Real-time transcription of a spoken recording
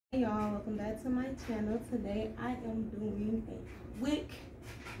Hey y'all, welcome back to my channel. Today I am doing a quick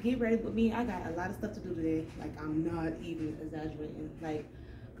get ready with me. I got a lot of stuff to do today. Like, I'm not even exaggerating. Like,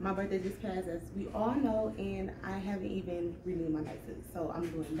 my birthday just passed, as we all know, and I haven't even renewed my license. So I'm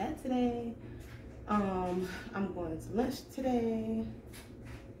doing that today. I'm going to lunch today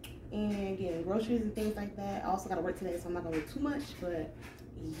and getting groceries and things like that. I also got to work today, so I'm not gonna work too much, but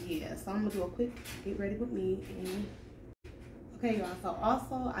yeah. So I'm gonna do a quick get ready with me. And okay, y'all, so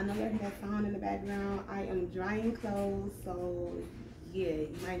also, I know y'all hear that sound in the background. I am drying clothes, so yeah,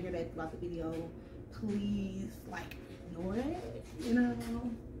 you might hear that throughout the video. Please, like, ignore it, you know,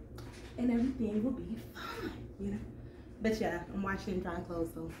 and everything will be fine, you know. But yeah, I'm washing and drying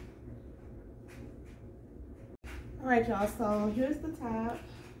clothes, so. All right, y'all, so here's the top.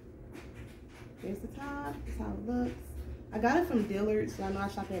 Here's the top, that's how it looks. I got it from Dillard's, so I know I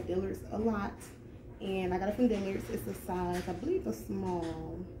shop at Dillard's a lot. And I got it from Dillard's. It's a size, I believe, a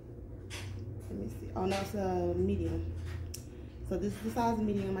small. Let me see. Oh no, it's a medium. So this is the size of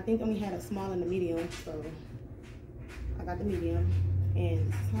medium. I think they only had a small and a medium, so I got the medium.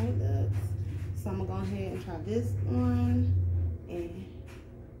 And this is how it looks. So I'm gonna go ahead and try this on. And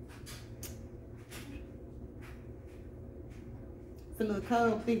it's a little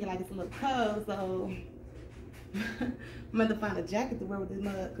cold, thinking like it's a little cold, so I'm going to find a jacket to wear with this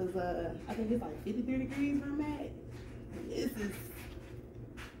mug, because I think it's like 53 degrees where I'm at. This is,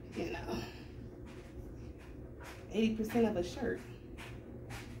 you know, 80% of a shirt.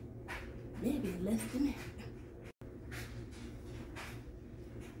 Maybe less than that.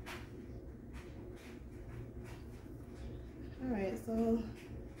 Alright, so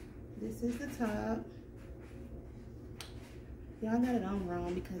this is the top. Y'all got it on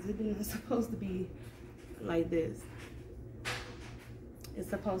wrong because it's not supposed to be like this. It's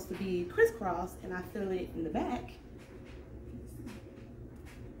supposed to be crisscross, and I feel it in the back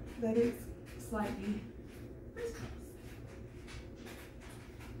that it's slightly crisscross.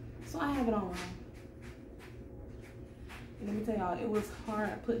 So I have it on wrong. And let me tell y'all, it was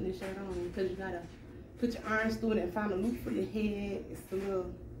hard putting this shirt on because you gotta put your arms through it and find a loop for your head. It's a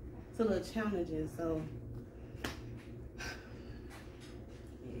little challenging. So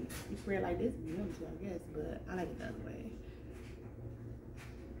you wear it like this if you want to, I guess, but I like it the other way.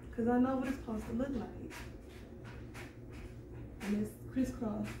 Because I know what it's supposed to look like. And it's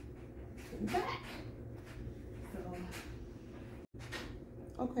crisscross in the back. So,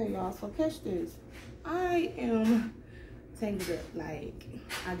 okay, y'all, so catch this. I am tangled up. Like,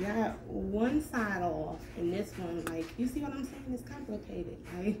 I got one side off, and this one, like, you see what I'm saying? It's complicated.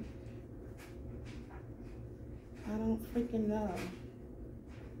 Like, I don't freaking know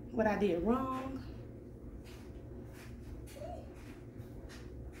what I did wrong.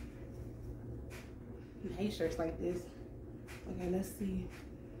 I hate shirts like this. Okay, let's see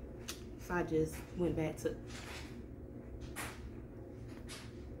if I just went back to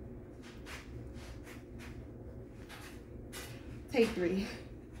take 3.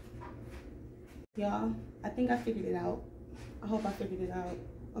 Y'all, I think I figured it out. I hope I figured it out.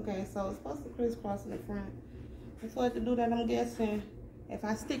 Okay, so it's supposed to crisscross in the front. And so to do that, I'm guessing if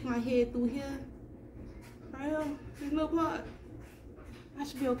I stick my head through here, right here, this little block, I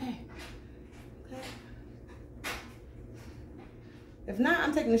should be okay. Okay. If not,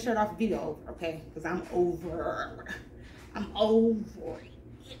 I'm taking the shirt off video over, okay? Because I'm over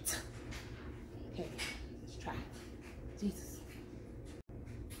it. Okay, let's try. Jesus.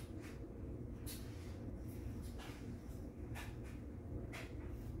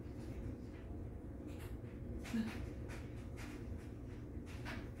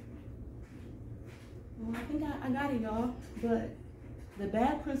 Well, I think I got it, y'all. But the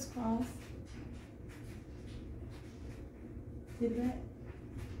back crisscross. See the back?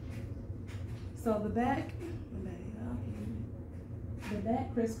 So the back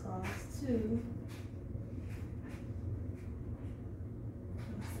crisscross too.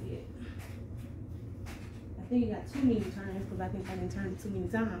 Let's see it. I think it got too many turns because I think I didn't turn it too many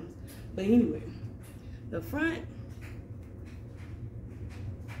times. But anyway, the front.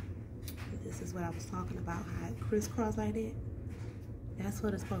 This is what I was talking about, how it crisscross like that. That's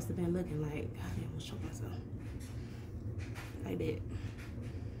what it's supposed to be looking like. God, I almost choked myself. Like that.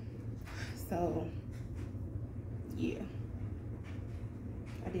 So yeah,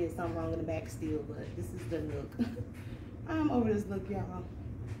 I did something wrong in the back still, but this is the look. I'm over this look, y'all.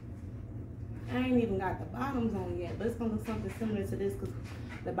 I ain't even got the bottoms on yet, but it's gonna look something similar to this because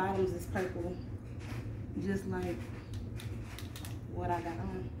the bottoms is purple, just like what I got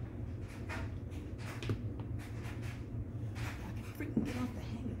on. I can freaking get off the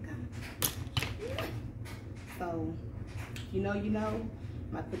hanger, God. So you know,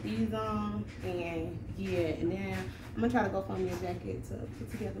 I'm about to put these on, and yeah, and then I'm gonna try to go find me a jacket to put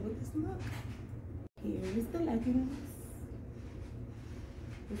together with this look. Here is the leggings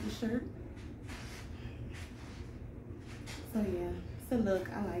with the shirt. So yeah, it's a look.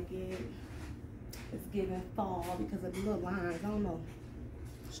 I like it. It's giving fall because of the little lines. I don't know.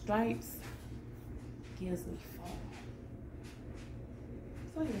 Stripes gives me fall.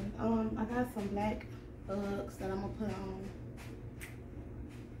 So yeah, I got some black Uggs that I'm gonna put on.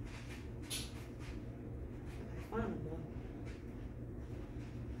 I find them though.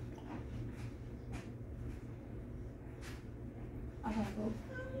 I gotta go.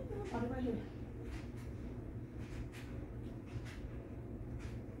 Oh, right here.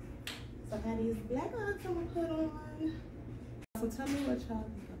 So I got these black Uggs I'm gonna put on. So tell me what y'all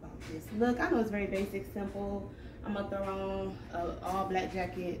think about this look. I know it's very basic, simple. I'm gonna throw on an all black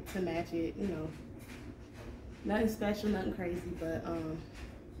jacket to match it, you know. Nothing special, nothing crazy, but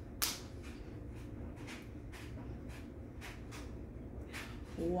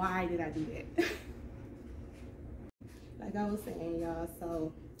why did I do that? Like I was saying, y'all,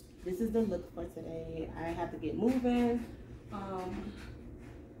 so this is the look for today. I have to get moving.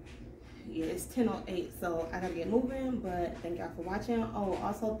 Yeah, it's 10:08, so I gotta get moving, but thank y'all for watching. Oh,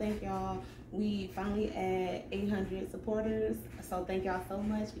 also thank y'all. We finally at 800 supporters, so thank y'all so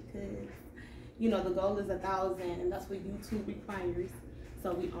much, because you know the goal is 1,000, and that's what YouTube requires.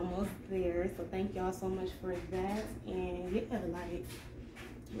 So we almost there. So thank y'all so much for that. And yeah, like,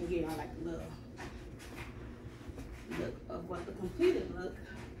 yeah, I like the look of what the completed look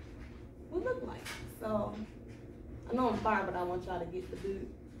would look like. So I know I'm fire, but I want y'all to get the boot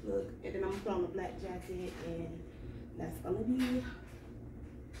look, and then I'm gonna put on the black jacket, and that's gonna be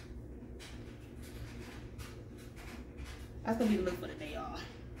the look for the day, y'all.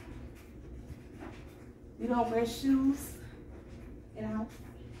 We don't wear shoes in the house.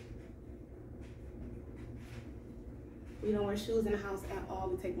 We don't wear shoes in the house at all.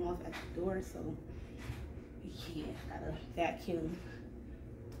 We take them off at the door, so yeah, gotta vacuum.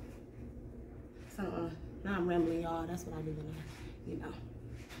 So now I'm rambling, y'all. That's what I do when I, you know.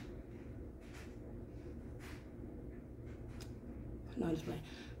 No, I'm just playing.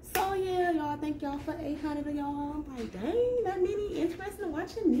 So yeah, y'all, thank y'all for 800 of y'all. I'm like, dang, that many interested in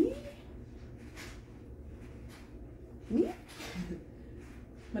watching me. Me?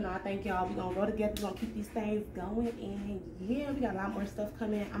 But no, I thank y'all. We're gonna go together. We're gonna keep these things going. And yeah, we got a lot more stuff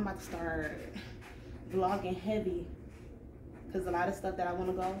coming. I'm about to start vlogging heavy, because a lot of stuff that I want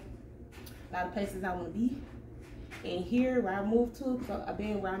to go, a lot of places I want to be. And here where I moved to, because I've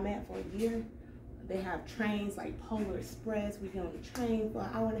been where I'm at for a year, they have trains like Polar Express. We get on the train for an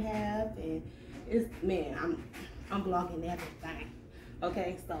hour and a half, and it's, man, I'm vlogging everything.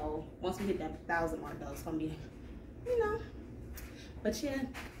 Okay, so once we hit that 1,000 mark, though, it's gonna be, you know. But yeah,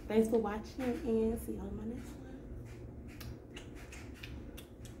 thanks for watching, and see y'all in my next one.